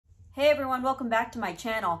Hey everyone, welcome back to my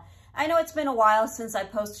channel. I know it's been a while since I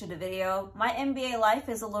posted a video. My MBA life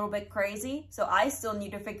is a little bit crazy, so I still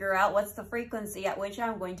need to figure out what's the frequency at which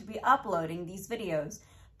I'm going to be uploading these videos.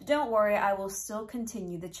 But don't worry, I will still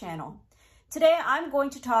continue the channel. Today I'm going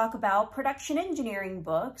to talk about production engineering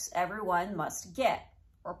books everyone must get,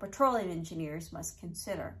 or petroleum engineers must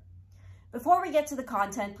consider. Before we get to the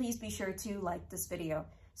content, please be sure to like this video.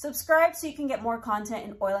 Subscribe so you can get more content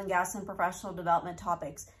in oil and gas and professional development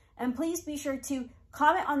topics. And please be sure to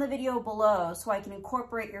comment on the video below so I can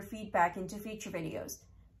incorporate your feedback into future videos.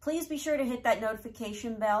 Please be sure to hit that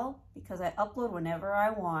notification bell because I upload whenever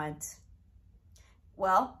I want.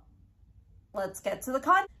 Well, let's get to the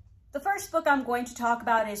content. The first book I'm going to talk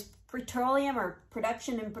about is Petroleum, or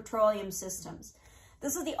Production and Petroleum Systems.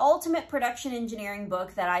 This is the ultimate production engineering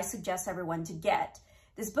book that I suggest everyone to get.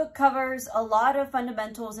 This book covers a lot of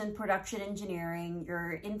fundamentals in production engineering,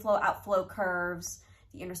 your inflow-outflow curves,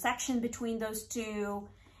 the intersection between those two,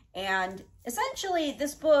 and essentially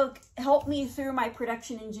this book helped me through my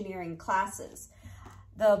production engineering classes.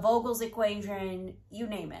 The Vogel's equation, you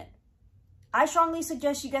name it. I strongly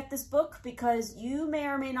suggest you get this book because you may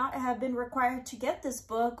or may not have been required to get this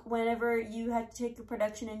book whenever you had to take your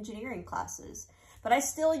production engineering classes. But I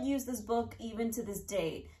still use this book even to this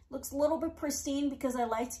day. Looks a little bit pristine because I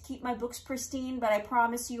like to keep my books pristine, but I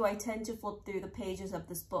promise you I tend to flip through the pages of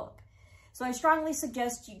this book. So I strongly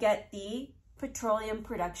suggest you get the Petroleum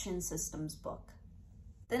Production Systems book.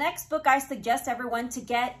 The next book I suggest everyone to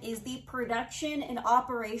get is the Production and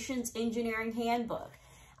Operations Engineering Handbook.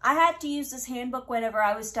 I had to use this handbook whenever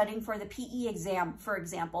I was studying for the PE exam, for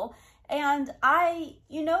example, and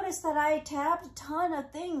you notice that I tabbed a ton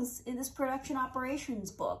of things in this production operations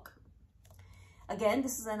book. Again,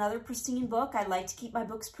 this is another pristine book. I like to keep my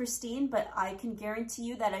books pristine, but I can guarantee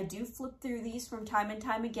you that I do flip through these from time and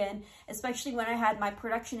time again, especially when I had my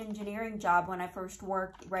production engineering job when I first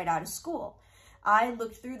worked right out of school. I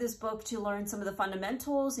looked through this book to learn some of the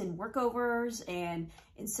fundamentals in workovers and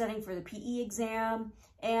in studying for the PE exam.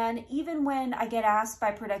 And even when I get asked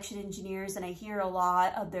by production engineers and I hear a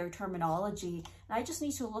lot of their terminology, I just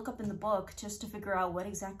need to look up in the book just to figure out what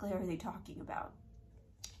exactly are they talking about.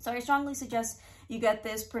 So I strongly suggest you get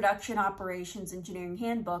this Production Operations Engineering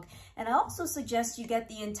Handbook, and I also suggest you get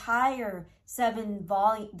the entire seven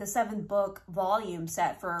book volume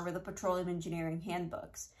set for the Petroleum Engineering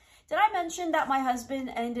Handbooks. Did I mention that my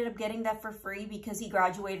husband ended up getting that for free because he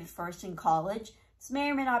graduated first in college? This may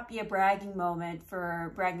or may not be a bragging moment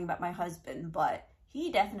for bragging about my husband, but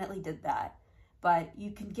he definitely did that. But you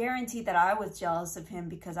can guarantee that I was jealous of him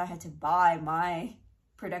because I had to buy my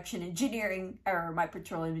production engineering or my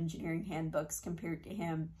petroleum engineering handbooks compared to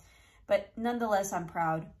him. But nonetheless, I'm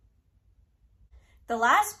proud. The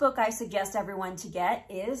last book I suggest everyone to get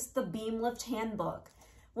is the Beamlift Handbook.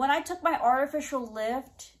 When I took my artificial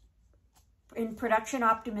lift in production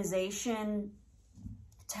optimization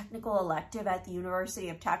technical elective at the University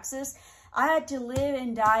of Texas, I had to live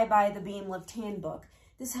and die by the Beamlift Handbook.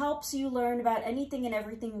 This helps you learn about anything and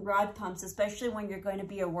everything rod pumps, especially when you're going to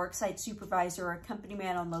be a worksite supervisor or a company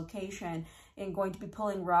man on location and going to be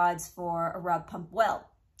pulling rods for a rod pump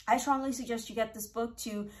well. I strongly suggest you get this book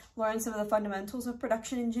to learn some of the fundamentals of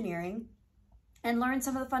production engineering and learn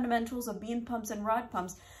some of the fundamentals of beam pumps and rod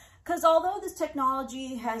pumps. Because although this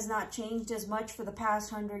technology has not changed as much for the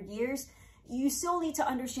past 100 years, you still need to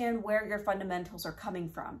understand where your fundamentals are coming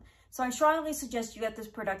from. So I strongly suggest you get this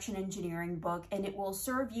production engineering book, and it will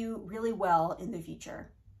serve you really well in the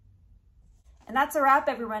future. And that's a wrap,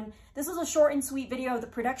 everyone. This is a short and sweet video of the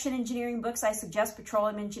production engineering books I suggest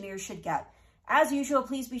petroleum engineers should get. As usual,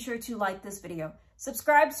 please be sure to like this video.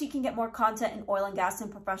 Subscribe so you can get more content in oil and gas and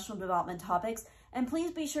professional development topics. And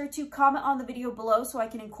please be sure to comment on the video below so I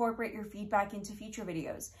can incorporate your feedback into future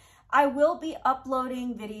videos. I will be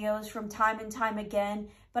uploading videos from time and time again,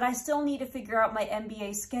 but I still need to figure out my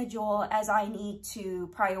MBA schedule as I need to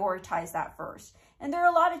prioritize that first. And there are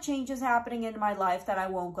a lot of changes happening in my life that I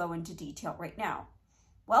won't go into detail right now.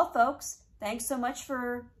 Well, folks, thanks so much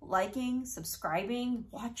for liking, subscribing,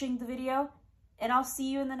 watching the video, and I'll see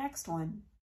you in the next one.